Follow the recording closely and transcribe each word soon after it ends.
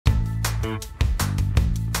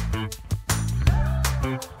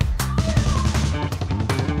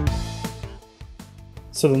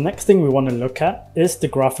So the next thing we want to look at is the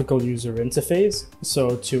graphical user interface.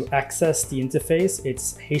 So to access the interface,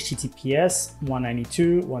 it's HTTPS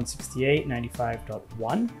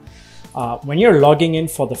 192.168.95.1. When you're logging in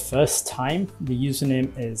for the first time, the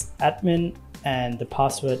username is admin and the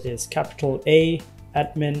password is capital A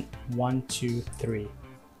admin123.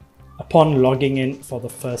 Upon logging in for the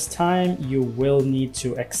first time, you will need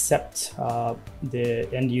to accept the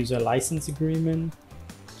end user license agreement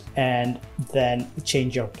and then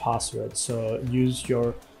change your password. So use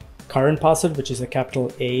your current password, which is a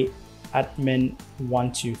capital A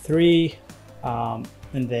admin123, and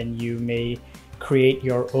then you may create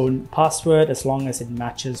your own password as long as it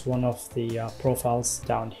matches one of the profiles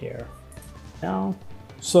down here. Now,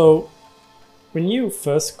 so when you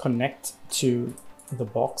first connect to the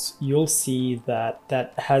box, you'll see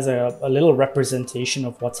that has a little representation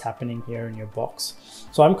of what's happening here in your box.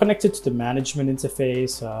 So I'm connected to the management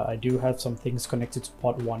interface. I do have some things connected to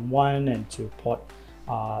port 11 and to port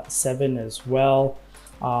 7 as well.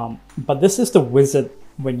 But this is the wizard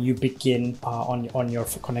when you begin on your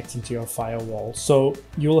connecting to your firewall. So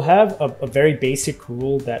you'll have a very basic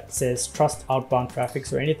rule that says trust outbound traffic.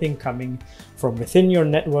 So anything coming from within your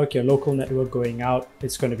network, your local network going out,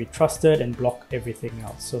 it's going to be trusted and block everything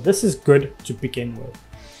else. So this is good to begin with.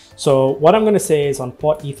 So what I'm going to say is on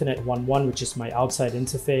port Ethernet 11, which is my outside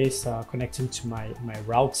interface connecting to my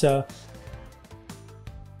router,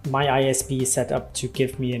 my ISP is set up to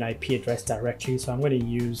give me an IP address directly. So I'm going to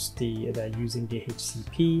use using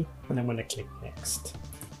DHCP and I'm going to click next.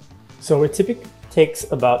 So it typically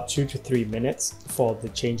takes about 2 to 3 minutes for the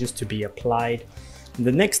changes to be applied. And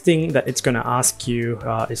the next thing that it's going to ask you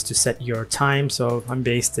is to set your time. So I'm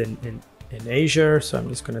based in Asia, so I'm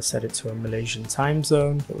just going to set it to a Malaysian time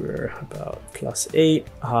zone. We're about +8.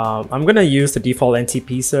 I'm going to use the default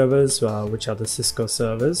NTP servers, which are the Cisco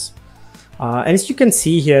servers. And as you can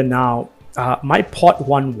see here now, my port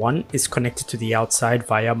 11 is connected to the outside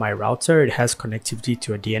via my router. It has connectivity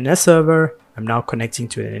to a DNS server. I'm now connecting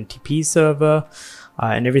to an NTP server,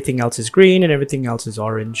 and everything else is green and everything else is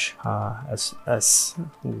orange, as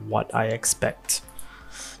what I expect.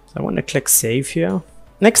 So I want to click save here.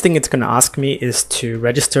 Next thing it's going to ask me is to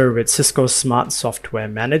register with Cisco Smart Software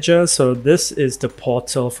Manager. So this is the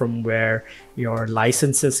portal from where your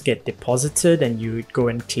licenses get deposited and you go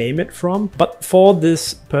and claim it from. But for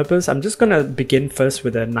this purpose, I'm just going to begin first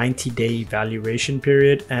with a 90-day evaluation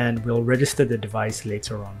period, and we'll register the device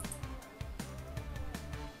later on.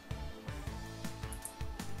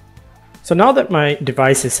 So now that my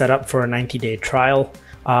device is set up for a 90-day trial,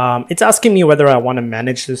 it's asking me whether I want to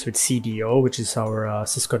manage this with CDO, which is our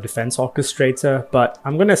Cisco Defense Orchestrator, but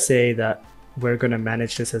I'm going to say that we're going to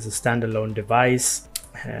manage this as a standalone device,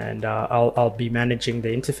 and I'll be managing the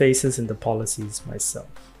interfaces and the policies myself.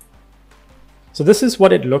 So this is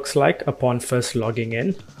what it looks like upon first logging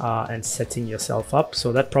in and setting yourself up.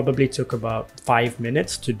 So that probably took about 5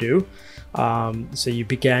 minutes to do. So you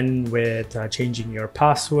began with changing your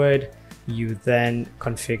password. You then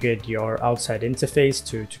configured your outside interface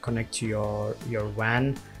to connect to your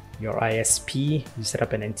WAN, your ISP. You set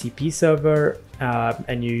up an NTP server,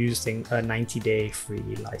 and you're using a 90-day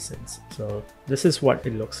free license. So this is what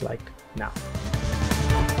it looks like now.